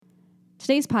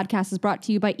Today's podcast is brought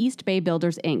to you by East Bay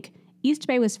Builders, Inc. East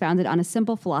Bay was founded on a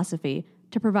simple philosophy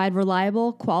to provide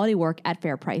reliable, quality work at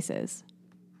fair prices.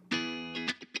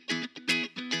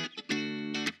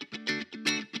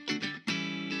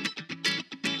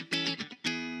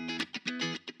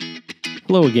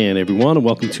 Hello again, everyone, and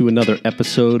welcome to another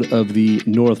episode of the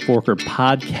North Forker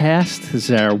podcast. This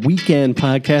is our weekend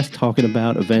podcast talking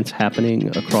about events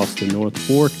happening across the North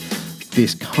Fork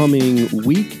this coming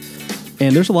week.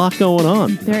 And there's a lot going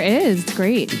on. There is. It's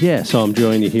great. Yeah, so I'm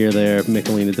joining you here there,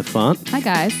 Michelina DeFont. Hi,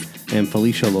 guys. And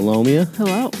Felicia Lalomia.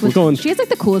 Hello. We're going... She has like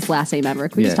the coolest last name ever.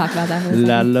 Can we just talk about that for a second?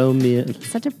 Lalomia.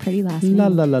 Such a pretty last name.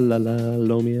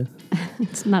 Lalomia.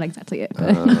 It's not exactly it,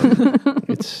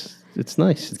 but... It's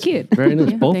nice. It's cute. Very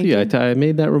nice. Yeah, Both of you. I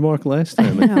made that remark last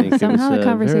time, I think. Somehow the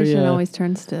conversation very, always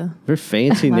turns to... Very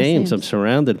fancy names. I'm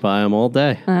surrounded by them all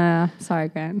day. Sorry,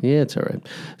 Grant. Yeah, it's all right.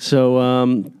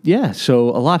 So, so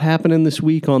a lot happening this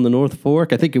week on the North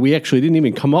Fork. I think we actually didn't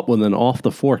even come up with an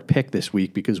off-the-fork pick this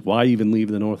week because why even leave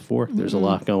the North Fork? There's a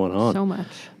lot going on. So much.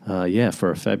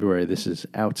 For February, this is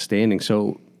outstanding.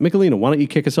 So, Michelina, why don't you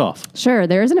kick us off? Sure.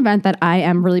 There is an event that I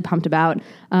am really pumped about.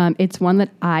 It's one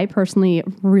that I personally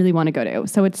really want to go to.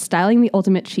 So it's Styling the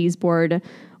Ultimate Cheese Board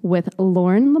with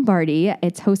Lauren Lombardi.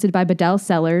 It's hosted by Bedell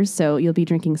Cellars, so you'll be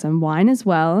drinking some wine as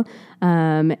well.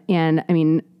 And I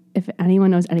mean, if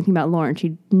anyone knows anything about Lauren,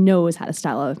 she knows how to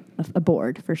style a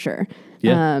board for sure.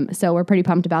 Yeah. So we're pretty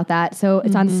pumped about that. So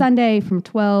it's on Sunday from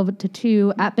 12 to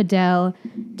 2 at Bedell.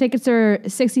 Tickets are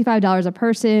 $65 a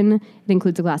person. It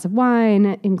includes a glass of wine,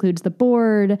 it includes the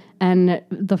board, and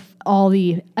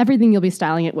everything you'll be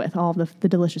styling it with, all of the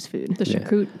delicious food. The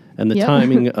charcuterie. And the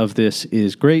timing of this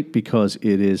is great because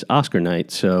it is Oscar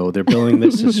night. So they're billing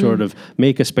this to sort of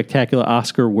make a spectacular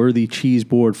Oscar-worthy cheese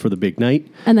board for the big night.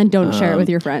 And then don't share it with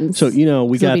your friends. So, we it'll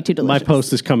be got, too delicious. my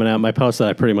post is coming out. My post that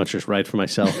I pretty much just write for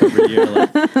myself every year.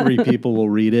 Like 3 people will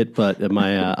read it, but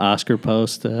my Oscar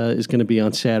post is going to be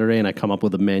on Saturday, and I come up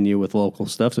with a menu with local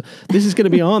stuff. So this is going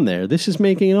to be on there. This is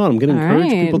making it on. I'm going to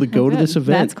encourage people to go to this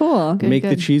event. That's cool. Make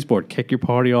the cheese board. Kick your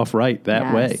party off right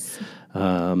that way.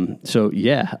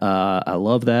 I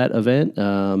love that event.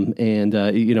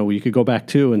 You could go back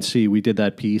too and see, we did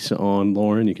that piece on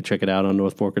Lauren. You can check it out on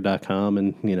northforker.com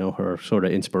and, her sort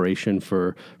of inspiration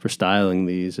for styling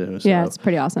these. It's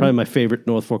pretty awesome. Probably my favorite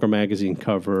North Forker magazine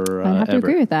cover I have to ever.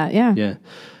 agree with that. Yeah. Yeah.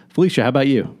 Felicia, how about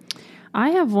you?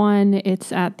 I have one.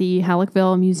 It's at the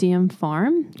Halleckville Museum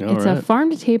Farm. It's a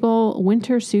farm-to-table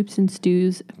winter soups and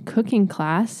stews cooking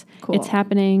class. Cool. It's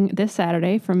happening this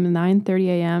Saturday from 9:30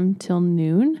 a.m. till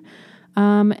noon.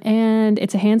 And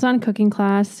it's a hands-on cooking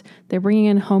class. They're bringing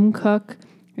in home cook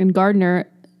and gardener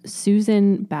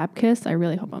Susan Babkis. I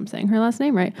really hope I'm saying her last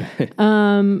name right.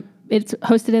 It's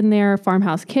hosted in their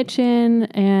farmhouse kitchen,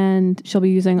 and she'll be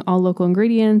using all local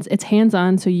ingredients. It's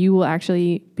hands-on, so you will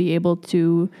actually be able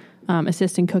to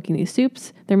assist in cooking these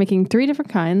soups. They're making 3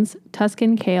 different kinds: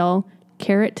 Tuscan kale,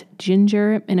 carrot,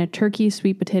 ginger, and a turkey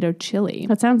sweet potato chili.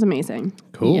 That sounds amazing.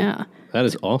 Cool. Yeah. That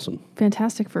is awesome.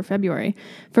 Fantastic for February.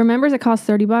 For members, it costs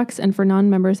 $30, and for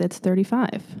non-members, it's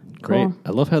 $35. Great. Cool.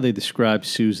 I love how they describe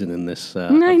Susan in this. I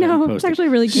know. posting. It's actually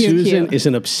really cute. Susan is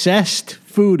an obsessed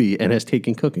foodie and has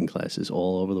taken cooking classes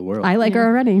all over the world. I like her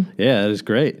already. Yeah, that is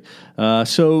great.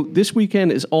 So this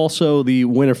weekend is also the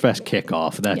Winterfest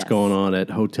kickoff. That's going on at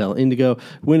Hotel Indigo.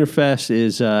 Winterfest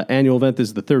is annual event. This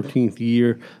is the 13th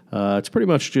year. It's pretty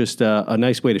much just a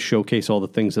nice way to showcase all the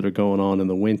things that are going on in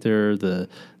the winter, the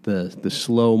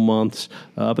slow months.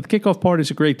 But the kickoff party is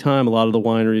a great time. A lot of the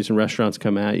wineries and restaurants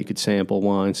come out. You could sample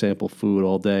wine, sample food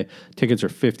all day. Tickets are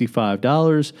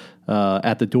 $55.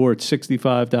 At the door, it's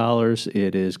 $65.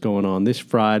 It is going on this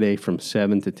Friday from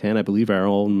 7 to 10. I believe our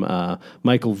own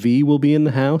Michael V will be in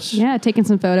the house. Yeah, taking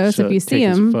some photos if you see taking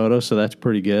him. Some photos, so that's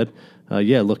pretty good.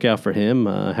 Look out for him.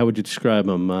 How would you describe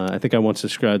him? I think I once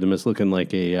described him as looking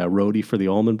like a roadie for the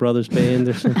Allman Brothers Band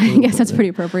or something. I guess that's pretty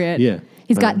appropriate. Yeah.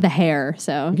 He's got the hair,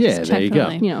 so Yeah, there you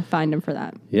go. Find him for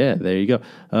that. Yeah, there you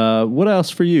go. What else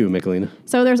for you, Michelina?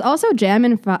 So there's also Jam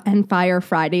and Fire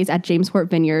Fridays at Jamesport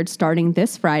Vineyard starting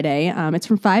this Friday. It's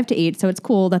from 5 to 8, so it's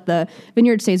cool that the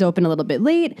vineyard stays open a little bit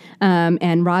late.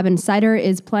 And Robin Cider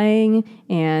is playing,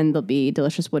 and there'll be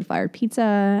delicious wood-fired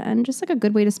pizza and just like a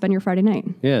good way to spend your Friday night.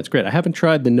 Yeah, it's great. I haven't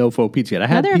tried the No-Fo pizza yet. I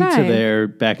had pizza there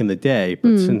back in the day,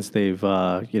 but since they've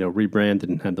rebranded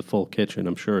and had the full kitchen,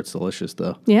 I'm sure it's delicious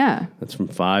though. Yeah. That's from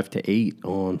 5 to 8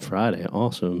 on Friday.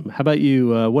 Awesome. How about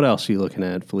you? What else are you looking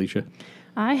at, Felicia?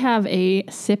 I have a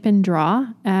sip and draw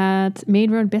at Main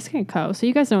Road Biscuit Co. So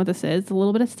you guys know what this is. A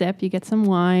little bit of sip. You get some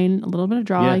wine, a little bit of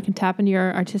draw. Yeah. You can tap into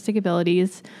your artistic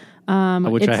abilities.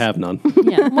 Which I have none.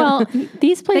 Yeah. Well,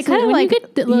 these places, kinda when like- you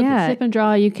get the yeah. sip and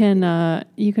draw, you can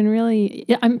really.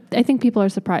 Yeah, I think people are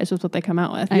surprised with what they come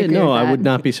out with. Yeah, agree no, with I that. would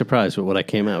not be surprised with what I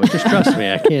came out with. Just trust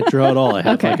me, I can't draw at all. I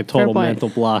have Okay, like a fair total point. mental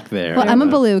block there. Well, Emma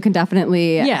Ballou can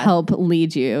definitely Yeah. help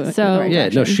lead you. in the So- right Yeah, no,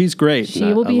 direction. she's great. She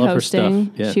and will I be love her hosting.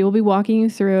 stuff. Yeah. She will be walking you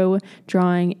through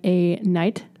drawing a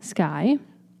night sky.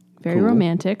 Very Cool.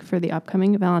 romantic for the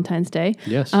upcoming Valentine's Day.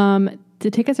 Yes. The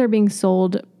tickets are being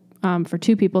sold for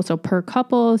 2 people, so per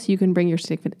couple. So you can bring your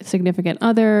significant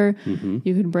other. Mm-hmm.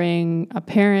 You can bring a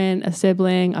parent, a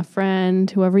sibling, a friend,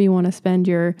 whoever you want to spend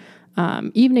your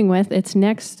evening with. It's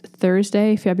next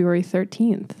Thursday, February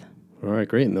 13th. All right,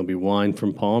 great. And there'll be wine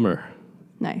from Palmer.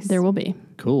 Nice. There will be.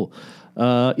 Cool.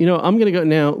 I'm going to go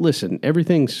now. Listen,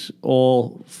 everything's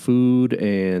all food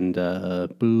and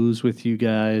booze with you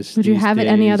guys. Would you these have it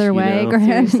any days, other you way, know.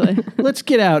 Graham? Seriously. Let's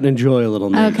get out and enjoy a little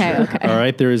nature. Okay. All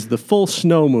right. There is the full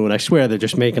snow moon. I swear they're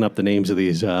just making up the names of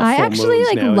these. I full actually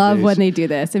moons love nowadays. when they do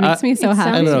this. It makes me so it happy.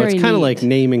 I don't know. very It's kind of neat. like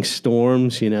naming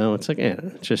storms, It's like,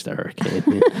 it's just a hurricane.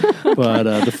 Yeah. But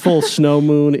the full snow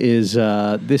moon is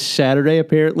this Saturday,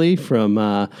 apparently,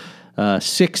 from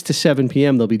 6 to 7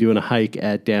 p.m. They'll be doing a hike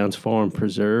at Downs Farm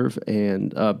Preserve,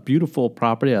 and beautiful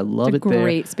property. I love It's a it there.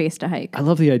 great space to hike. I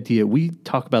love the idea. We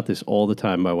talk about this all the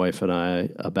time, my wife and I,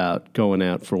 about going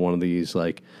out for one of these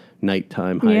like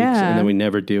nighttime hikes, Yeah. and then we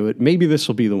never do it. Maybe this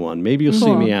will be the one. Maybe you'll see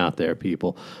Cool. me out there,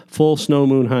 people. Full snow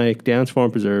moon hike, Downs Farm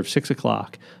Preserve, 6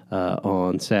 o'clock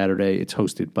on Saturday. It's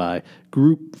hosted by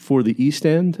Group for the East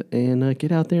End, and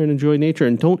get out there and enjoy nature.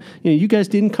 And don't, you guys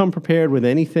didn't come prepared with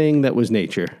anything that was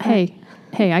nature. Hey,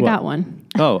 I got one.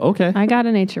 Oh, okay. I got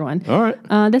a nature one. All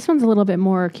right. This one's a little bit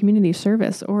more community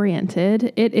service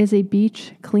oriented. It is a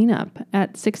beach cleanup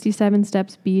at 67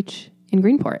 Steps Beach in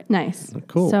Greenport. Nice.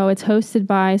 Cool. So it's hosted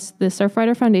by the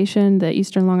Surfrider Foundation, the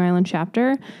Eastern Long Island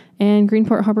chapter, and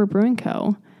Greenport Harbor Brewing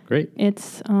Co. Great.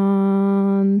 It's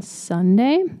on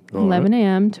Sunday, 11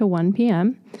 a.m. to 1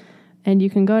 p.m. And you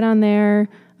can go down there,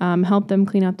 help them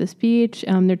clean up this beach.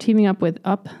 They're teaming up with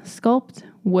Up Sculpt,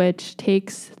 which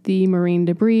takes the marine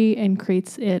debris and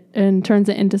creates it and turns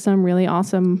it into some really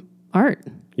awesome art.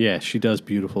 Yeah, she does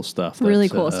beautiful stuff. Really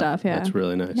cool stuff, yeah. That's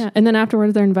really nice. Yeah. And then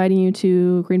afterwards, they're inviting you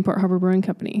to Greenport Harbor Brewing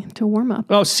Company to warm up.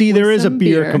 Oh, see, there is a some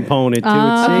beer beer. component to it.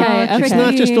 See? Okay, It's okay.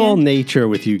 not just all nature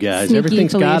with you guys. Sneaky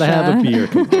Everything's got to have a Felicia. beer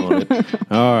component.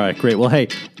 All right, great. Well, hey,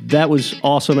 that was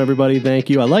awesome, everybody. Thank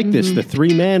you. I like this, the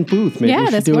 3-man booth. Maybe Yeah, we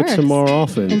should this do it works. some more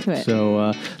often. Into it.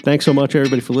 So thanks so much,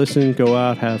 everybody, for listening. Go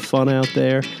out, have fun out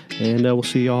there, and we'll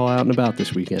see you all out and about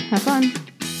this weekend. Have fun.